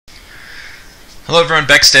Hello everyone,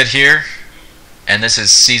 Beckstead here, and this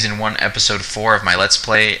is Season 1, Episode 4 of my Let's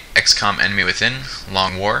Play XCOM Enemy Within,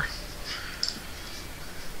 Long War.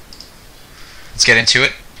 Let's get into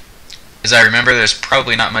it. As I remember, there's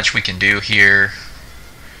probably not much we can do here.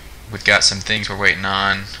 We've got some things we're waiting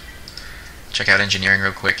on. Check out engineering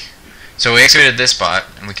real quick. So we excavated this bot,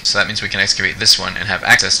 and so that means we can excavate this one and have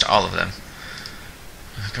access to all of them.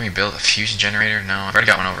 Can we build a fusion generator? No, I've already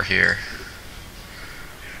got one over here.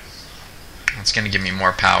 It's going to give me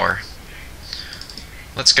more power.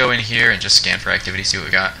 Let's go in here and just scan for activity, see what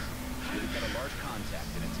we got.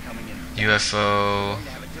 UFO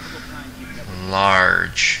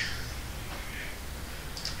large.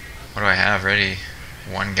 What do I have ready?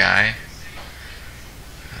 One guy?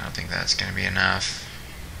 I don't think that's going to be enough.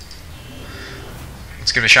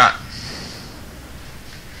 Let's give it a shot.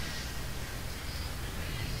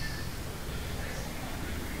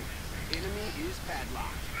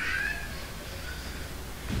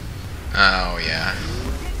 Oh, yeah.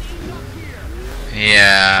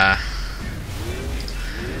 Yeah,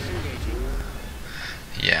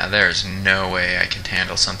 there's no way I can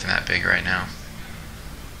handle something that big right now.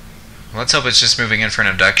 Let's hope it's just moving in for an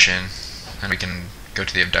abduction, and we can go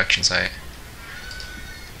to the abduction site.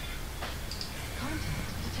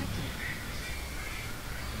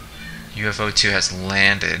 UFO 2 has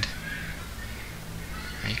landed.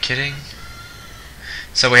 Are you kidding?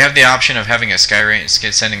 So we have the option of having a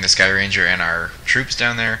sending the Sky Ranger and our troops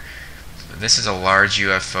down there. This is a large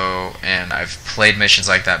UFO, and I've played missions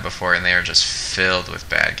like that before, and they are just filled with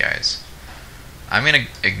bad guys. I'm gonna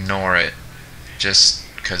ignore it, just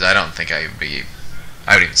because I don't think I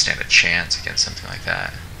would even stand a chance against something like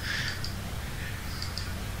that.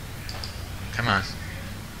 Come on.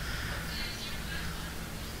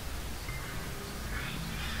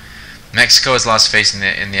 Mexico has lost face in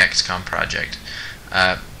the XCOM project.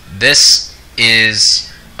 This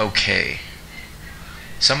is okay.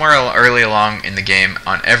 Somewhere early along in the game,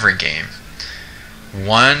 on every game,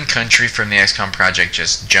 one country from the XCOM project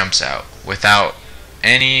just jumps out without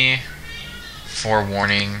any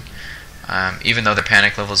forewarning. Even though the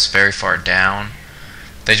panic level is very far down,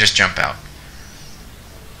 they just jump out.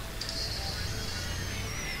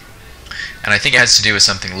 And I think it has to do with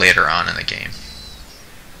something later on in the game.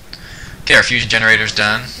 Okay, our fusion generator's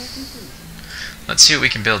done. Let's see what we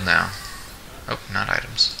can build now. Oh, not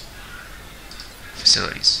items.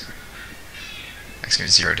 Facilities. That's going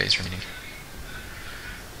to be 0 days remaining.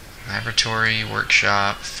 Laboratory,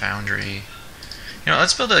 workshop, foundry. You know,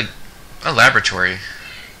 let's build a laboratory.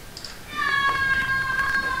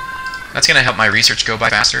 That's going to help my research go by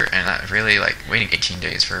faster, and I really, like, waiting 18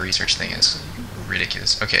 days for a research thing is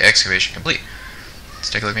ridiculous. Okay, excavation complete. Let's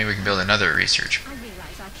take a look. Maybe we can build another research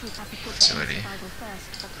facility.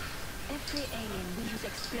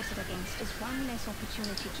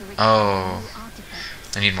 Oh,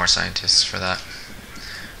 I need more scientists for that.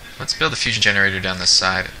 Let's build a fusion generator down this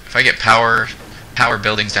side. If I get power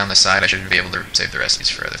buildings down the side, I should be able to save the rest of these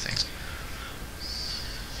for other things.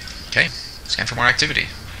 Okay, scan for more activity.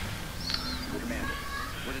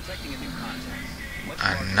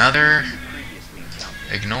 Another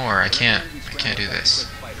ignore. I can't do this.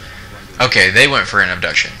 Okay, they went for an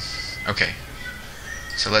abduction. Okay.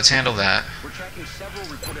 So let's handle that. We're tracking several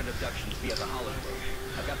reported abductions via the hologram.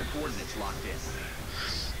 I've got the coordinates locked in.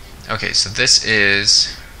 Okay, so this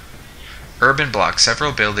is urban block,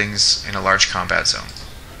 several buildings in a large combat zone.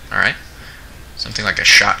 Alright. Something like a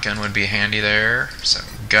shotgun would be handy there. Some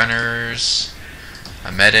gunners,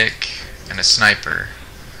 a medic, and a sniper.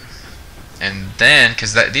 And then,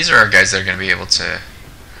 because these are our guys that are going to be able to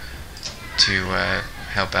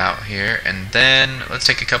help out here, and then let's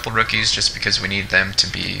take a couple rookies just because we need them to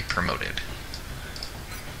be promoted.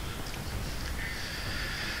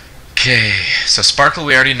 Okay, so Sparkle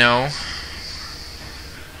we already know.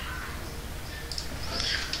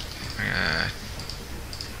 I'm gonna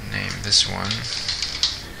name this one.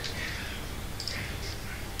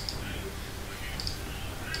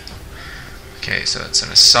 Okay, so it's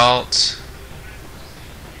an assault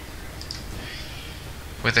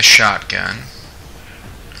with a shotgun.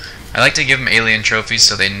 I like to give them alien trophies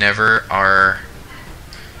so they never are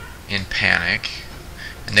in panic.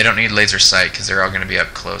 And they don't need laser sight because they're all going to be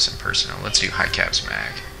up close and personal. Let's do high caps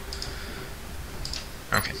mag.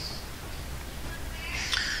 Okay.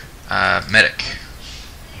 Medic.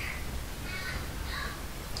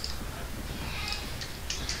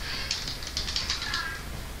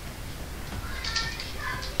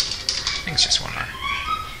 I think it's just one eye.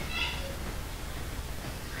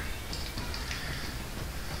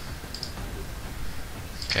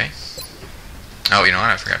 Okay. Oh, you know what?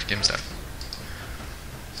 I forgot to give him stuff.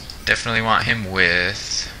 Definitely want him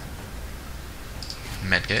with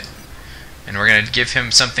medkit. And we're going to give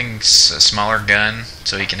him something, a smaller gun,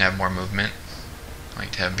 so he can have more movement. I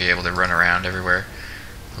like to have him be able to run around everywhere.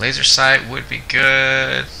 Laser sight would be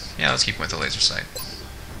good. Yeah, let's keep him with the laser sight.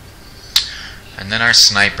 And then our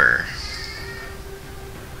sniper.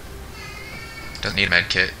 Doesn't need a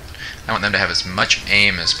medkit. I want them to have as much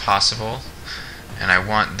aim as possible. And I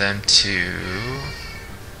want them to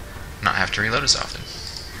not have to reload as often.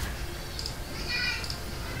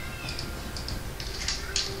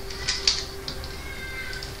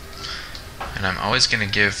 And I'm always going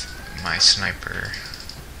to give my sniper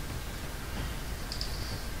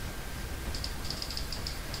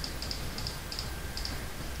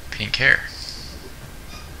pink hair.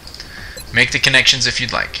 Make the connections if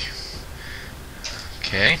you'd like.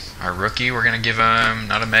 Okay, our rookie, we're going to give him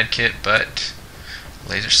not a med kit, but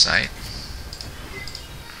laser sight.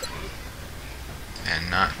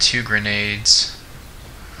 And not 2 grenades.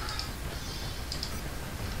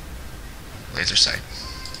 Laser sight.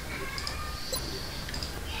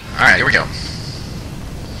 Alright, here we go.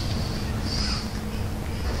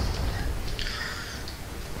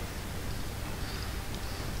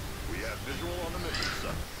 We have visual on the mission,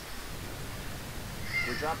 son.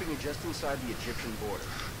 We're dropping you just inside the Egyptian border.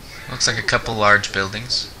 Looks like a couple large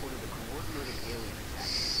buildings.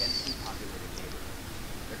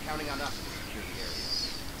 They're counting on us to secure the area.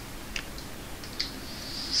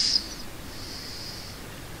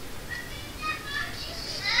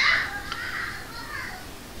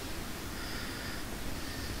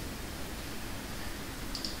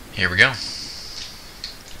 Here we go.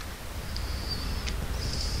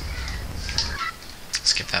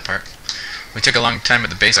 Skip that part. We took a long time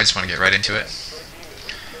at the base, I just want to get right into it.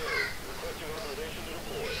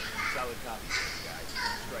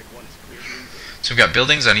 So we've got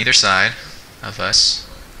buildings on either side of us,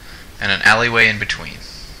 and an alleyway in between.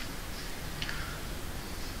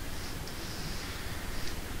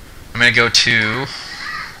 I'm going to go to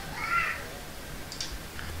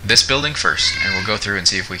this building first, and we'll go through and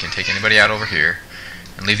see if we can take anybody out over here,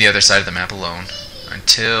 and leave the other side of the map alone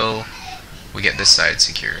until we get this side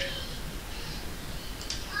secured.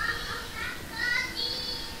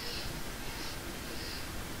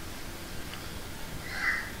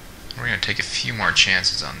 We're going to take a few more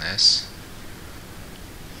chances on this.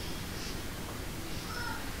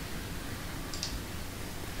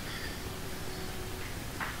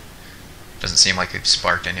 Doesn't seem like they've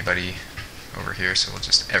sparked anybody over here, so we'll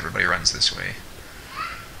just, everybody runs this way.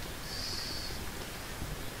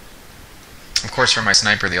 Of course, for my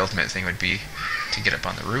sniper, the ultimate thing would be to get up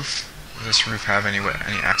on the roof. Does this roof have any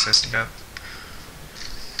access to get up?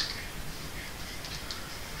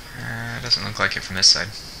 It doesn't look like it from this side.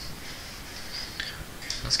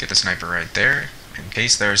 Let's get the sniper right there, in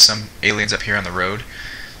case there's some aliens up here on the road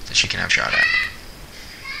that she can have shot at.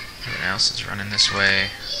 Everyone else is running this way.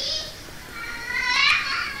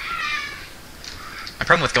 My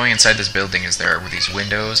problem with going inside this building is there are these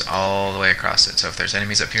windows all the way across it, so if there's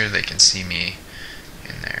enemies up here, they can see me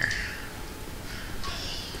in there.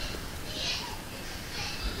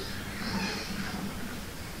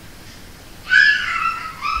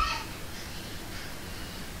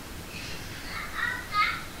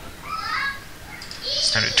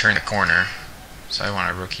 It's time to turn the corner, so I want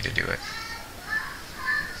a rookie to do it.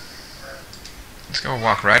 Let's go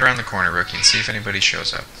walk right around the corner, rookie, and see if anybody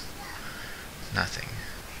shows up. Nothing.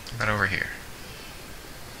 What about over here?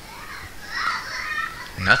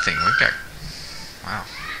 Nothing. We've got... Wow.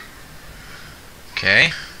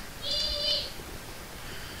 Okay.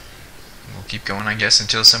 We'll keep going, I guess,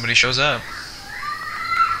 until somebody shows up.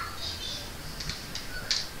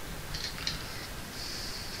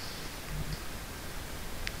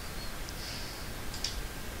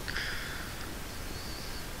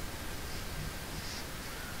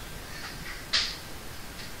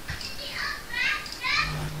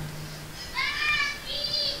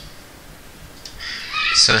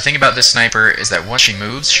 So the thing about this sniper is that once she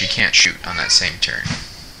moves, she can't shoot on that same turn.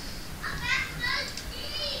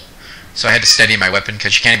 So I had to steady my weapon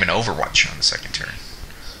because she can't even overwatch on the second turn.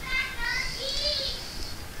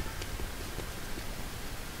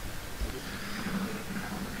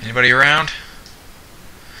 Anybody around?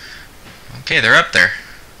 Okay, they're up there.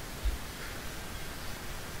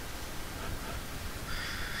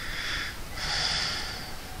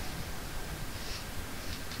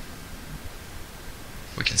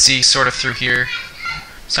 We can see sort of through here.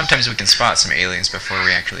 Sometimes we can spot some aliens before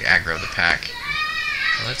we actually aggro the pack.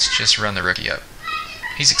 So let's just run the rookie up.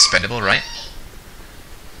 He's expendable, right?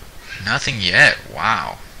 Nothing yet.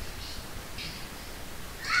 Wow.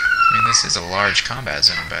 I mean, this is a large combat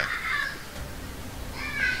zone, but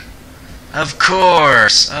Of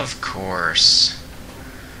course! Of course.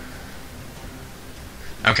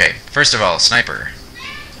 Okay, first of all, sniper.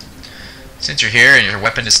 Since you're here and your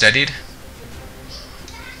weapon is steadied,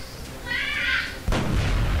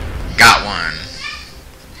 got one.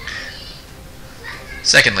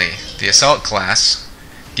 Secondly, the assault class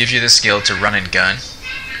gives you the skill to run and gun,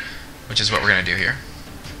 which is what we're going to do here.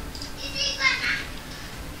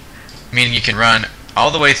 Meaning you can run all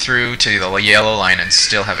the way through to the yellow line and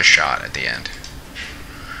still have a shot at the end.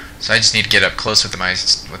 So I just need to get up close with my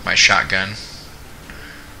shotgun.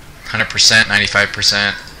 100%,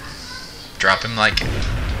 95%. Drop him like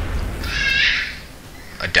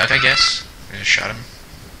a duck, I guess. I just shot him.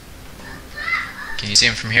 Can you see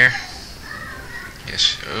him from here?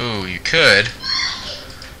 Yes. Oh, you could.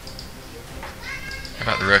 How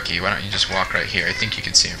about the rookie? Why don't you just walk right here? I think you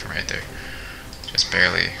can see him from right there. Just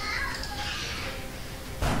barely.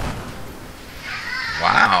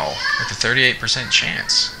 Wow, with a 38%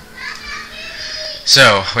 chance.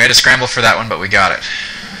 So, we had to scramble for that one, but we got it.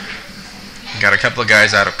 We got a couple of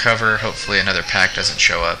guys out of cover. Hopefully another pack doesn't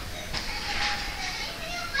show up.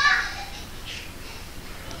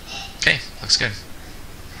 Okay, looks good.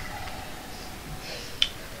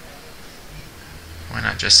 Why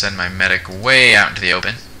not just send my medic way out into the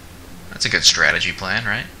open? That's a good strategy plan,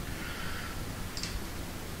 right?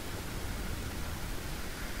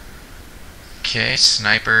 Okay,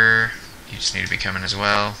 sniper, you just need to be coming as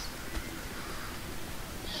well.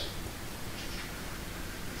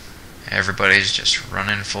 Everybody's just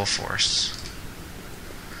running full force.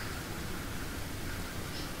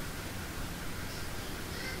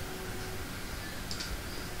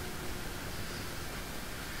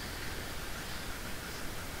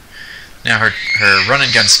 Now her run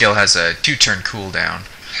and gun skill has a 2-turn cooldown,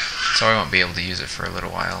 so I won't be able to use it for a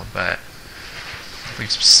little while, but if we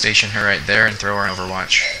station her right there and throw her in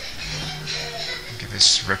Overwatch, give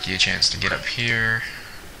this rookie a chance to get up here.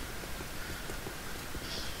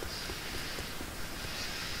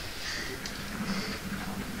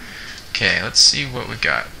 Okay, let's see what we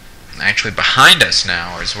got. Actually, behind us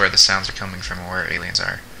now is where the sounds are coming from, where aliens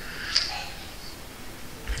are.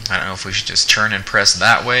 I don't know if we should just turn and press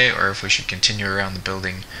that way, or if we should continue around the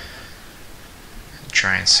building and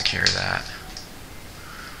try and secure that.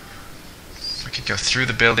 We could go through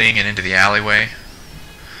the building and into the alleyway.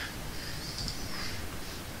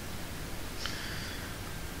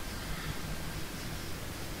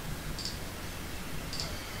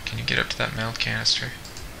 Can you get up to that meld canister?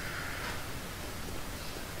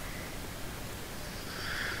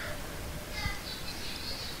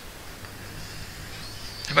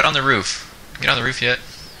 How about on the roof? Get on the roof yet?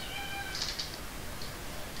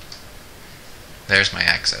 There's my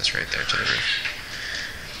access right there to the roof.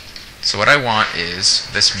 So what I want is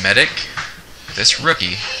this medic, this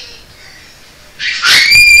rookie,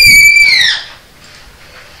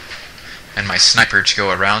 and my sniper to go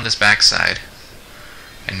around this backside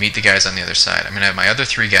and meet the guys on the other side. I'm going to have my other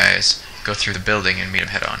 3 guys go through the building and meet them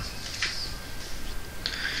head on.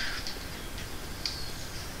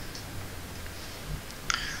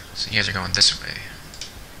 So you guys are going this way.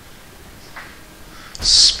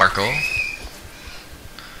 Sparkle.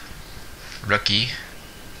 Rookie.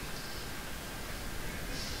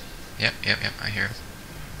 Yep, I hear him.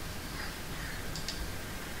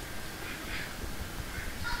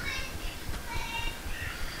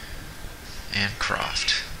 And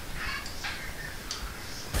Croft.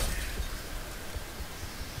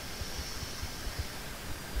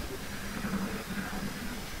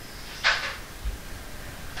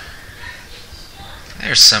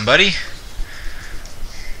 There's somebody.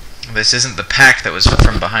 This isn't the pack that was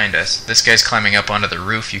from behind us. This guy's climbing up onto the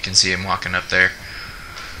roof. You can see him walking up there.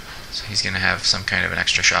 So he's going to have some kind of an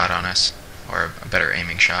extra shot on us, or a better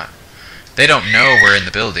aiming shot. They don't know we're in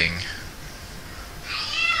the building.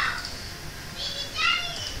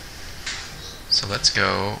 So let's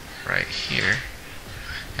go right here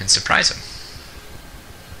and surprise him.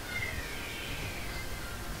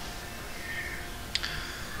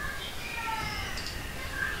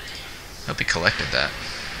 Hope he collected that.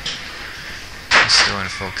 He's still in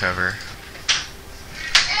full cover.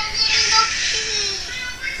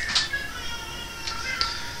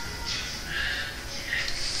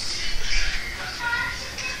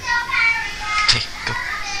 Okay, go.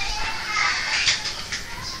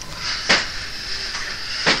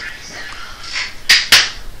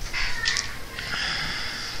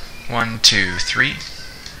 One, two, three.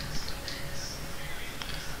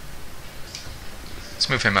 Let's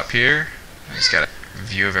move him up here. He's got a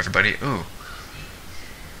view of everybody. Ooh.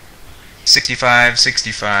 65,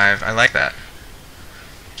 65. I like that.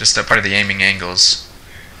 Just a part of the aiming angles.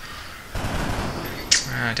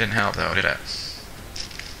 It didn't help though, did it?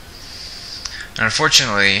 And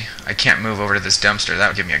unfortunately, I can't move over to this dumpster. That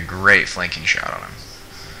would give me a great flanking shot on him.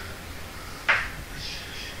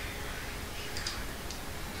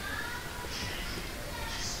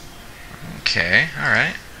 Okay,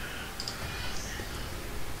 alright.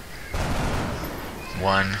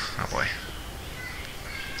 One. Oh boy.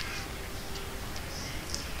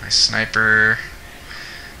 My sniper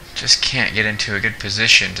just can't get into a good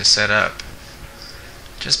position to set up.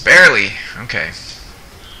 Just barely. Okay.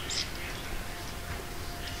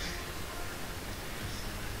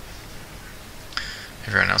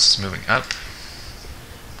 Everyone else is moving up.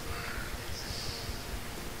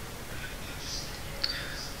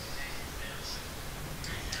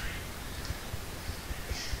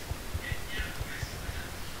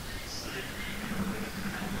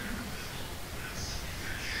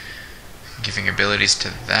 Giving abilities to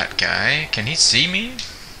that guy. Can he see me?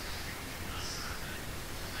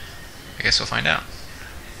 I guess we'll find out.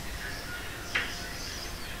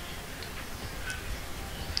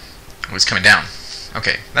 Oh, he's coming down.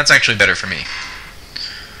 Okay, that's actually better for me.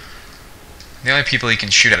 The only people he can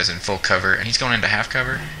shoot at is in full cover, and he's going into half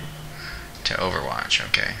cover to Overwatch.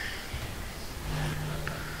 Okay.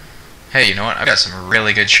 Hey, you know what? I've got some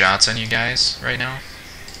really good shots on you guys right now.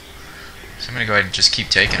 So I'm going to go ahead and just keep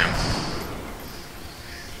taking them.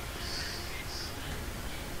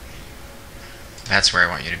 That's where I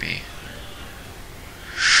want you to be.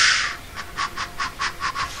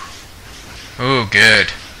 Ooh,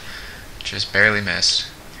 good. Just barely missed.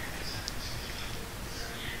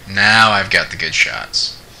 Now I've got the good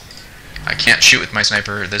shots. I can't shoot with my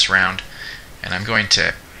sniper this round, and I'm going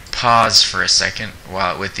to pause for a second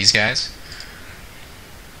while with these guys.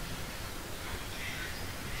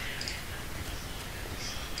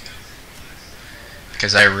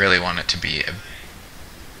 Because I really want it to be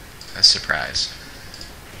a surprise.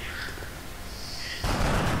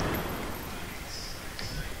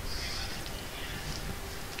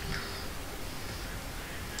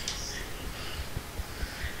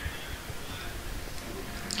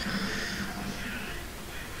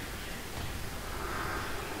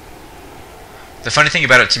 The funny thing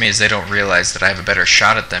about it to me is they don't realize that I have a better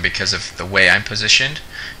shot at them because of the way I'm positioned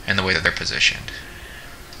and the way that they're positioned.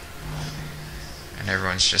 And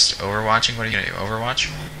everyone's just overwatching. What are you going to do?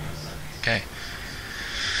 Overwatch? Okay.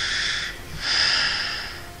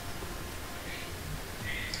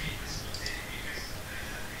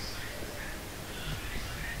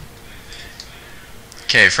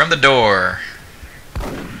 Okay, from the door.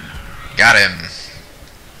 Got him.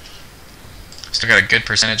 Still got a good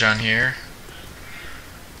percentage on here.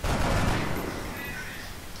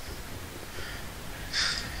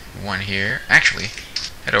 One here. Actually,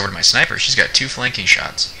 head over to my sniper. She's got 2 flanking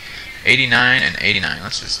shots. 89 and 89.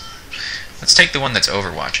 Let's take the one that's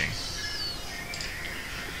overwatching.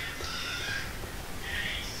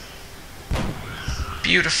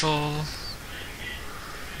 Beautiful.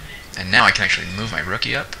 And now I can actually move my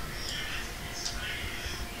rookie up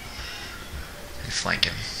and flank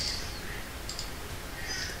him.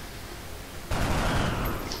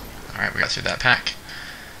 Alright, we got through that pack.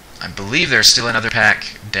 I believe there's still another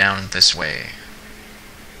pack down this way.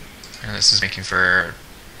 And this is making for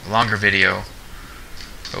a longer video,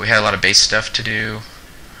 but we had a lot of base stuff to do.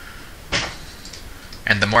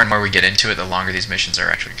 And the more and more we get into it, the longer these missions are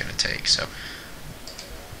actually going to take. So,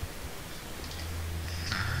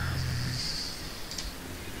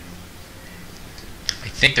 I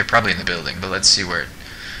think they're probably in the building, but let's see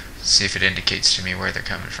see if it indicates to me where they're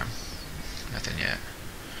coming from. Nothing yet.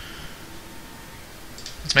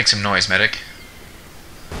 Let's make some noise, medic.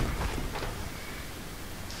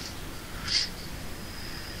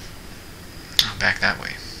 Oh, back that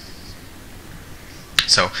way.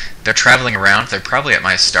 So, they're traveling around. They're probably at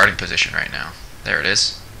my starting position right now. There it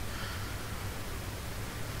is.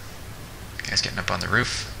 Guys getting up on the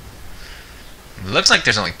roof. Looks like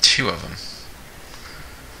there's only 2 of them.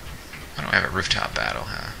 Why don't we have a rooftop battle,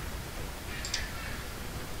 huh?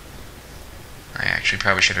 I actually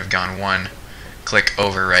probably should have gone 1 click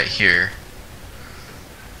over right here.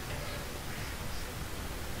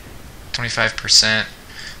 25%,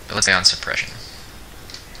 but let's stay on suppression.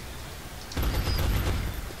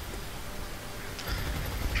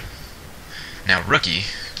 Now, rookie,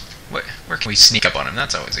 where can we sneak up on him?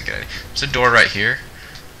 That's always a good idea. There's a door right here.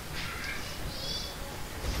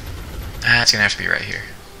 It's gonna have to be right here.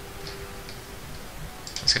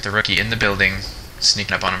 Let's get the rookie in the building,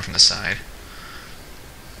 sneaking up on him from the side.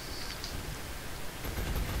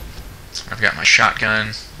 I've got my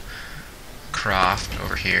shotgun, Croft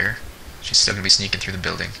over here. She's still going to be sneaking through the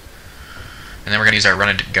building. And then we're going to use our run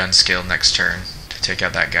and gun skill next turn to take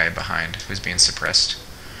out that guy behind who's being suppressed.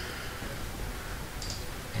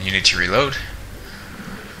 You need to reload.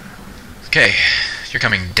 Okay, you're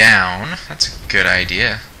coming down. That's a good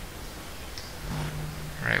idea.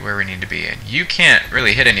 Right where we need to be. And you can't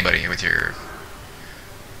really hit anybody with your...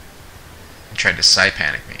 You tried to side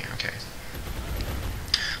panic me. Okay.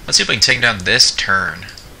 Let's see if we can take down this turn.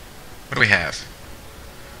 What do we have?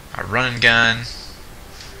 A run and gun.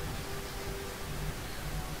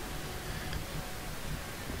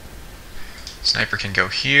 Sniper can go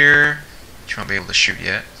here. She won't be able to shoot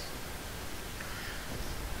yet.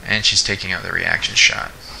 And she's taking out the reaction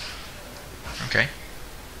shot. Okay.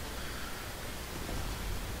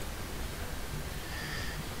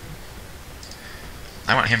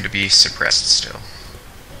 I want him to be suppressed still.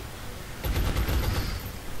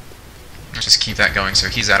 Let's just keep that going so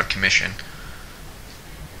he's out of commission.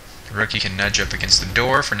 The rookie can nudge up against the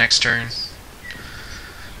door for next turn.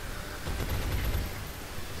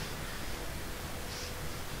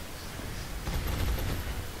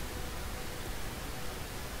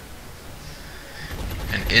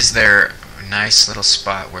 And is there a nice little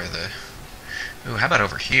spot where the... Ooh, how about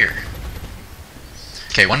over here?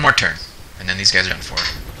 Okay, one more turn. And then these guys are done for.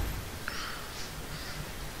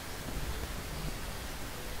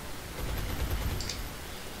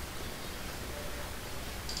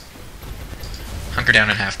 Hunker down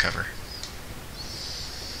and half cover.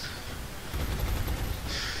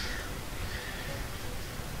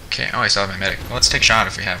 Okay, oh, I still have my medic. Well, let's take a shot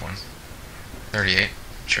if we have one. 38,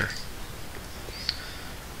 sure.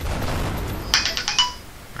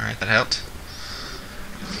 Alright, that helped.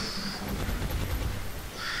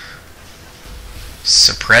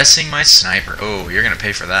 Suppressing my sniper. Oh, you're gonna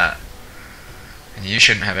pay for that. And you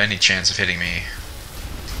shouldn't have any chance of hitting me.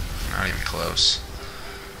 Not even close.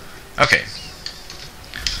 Okay.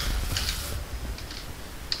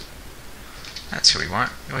 That's who we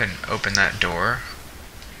want. Go ahead and open that door.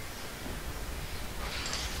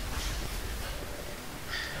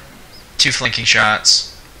 Two flanking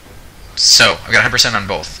shots. So, I've got 100% on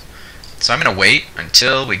both. So I'm gonna wait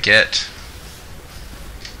until we get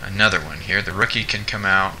another one here. The rookie can come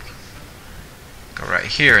out, go right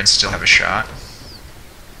here and still have a shot.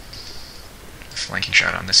 Flanking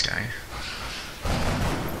shot on this guy.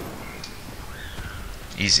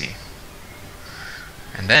 Easy.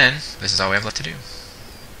 And then, this is all we have left to do.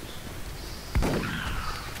 Another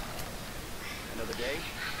day,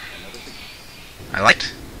 another thing. I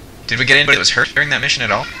liked. Did we get anybody that was hurt during that mission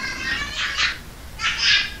at all?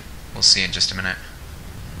 We'll see in just a minute.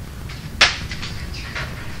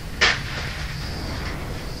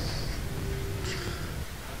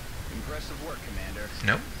 Impressive work, Commander.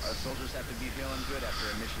 Nope. Our soldiers have to be feeling good after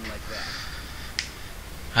a mission like that.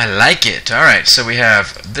 I like it. Alright, so we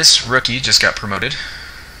have this rookie just got promoted.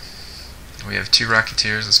 We have 2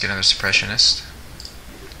 Rocketeers. Let's get another Suppressionist.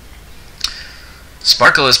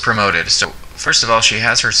 Sparkle is promoted. So, first of all, she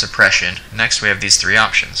has her suppression. Next, we have these 3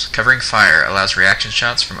 options. Covering fire allows reaction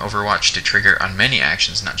shots from Overwatch to trigger on many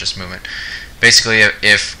actions, not just movement. Basically,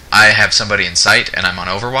 if I have somebody in sight and I'm on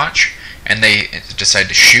Overwatch, and they decide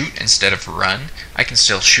to shoot instead of run, I can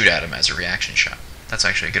still shoot at them as a reaction shot. That's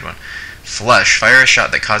actually a good one. Flush. Fire a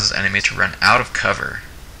shot that causes enemies to run out of cover.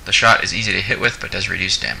 The shot is easy to hit with, but does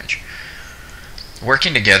reduce damage.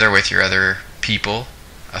 Working together with your other people,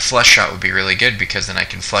 a flush shot would be really good because then I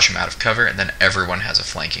can flush them out of cover and then everyone has a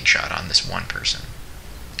flanking shot on this one person.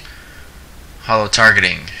 Hollow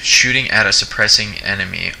targeting. Shooting at or suppressing an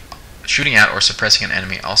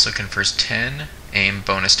enemy also confers 10 aim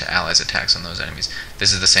bonus to allies' attacks on those enemies.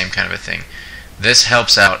 This is the same kind of a thing. This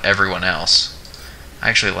helps out everyone else. I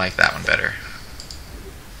actually like that one better.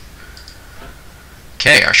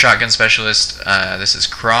 Okay, our shotgun specialist, this is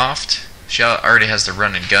Croft. She already has the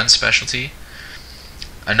run and gun specialty.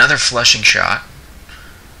 Another flushing shot.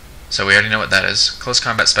 So we already know what that is. Close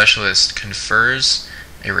combat specialist confers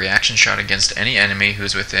a reaction shot against any enemy who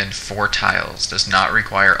is within 4 tiles. Does not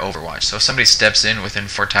require Overwatch. So if somebody steps in within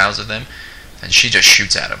 4 tiles of them, then she just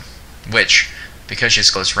shoots at them. Which, because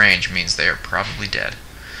she's close range, means they are probably dead.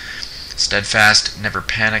 Steadfast, never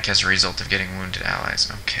panic as a result of getting wounded allies.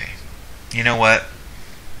 Okay. You know what?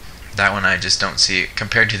 That one I just don't see,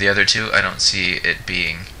 compared to the other 2, I don't see it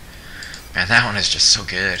being... Man, that one is just so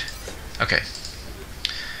good. Okay.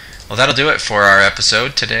 Well, that'll do it for our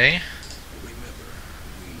episode today.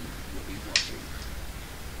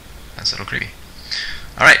 That's a little creepy.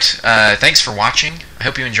 Alright, thanks for watching. I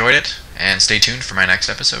hope you enjoyed it, and stay tuned for my next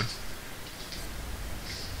episode.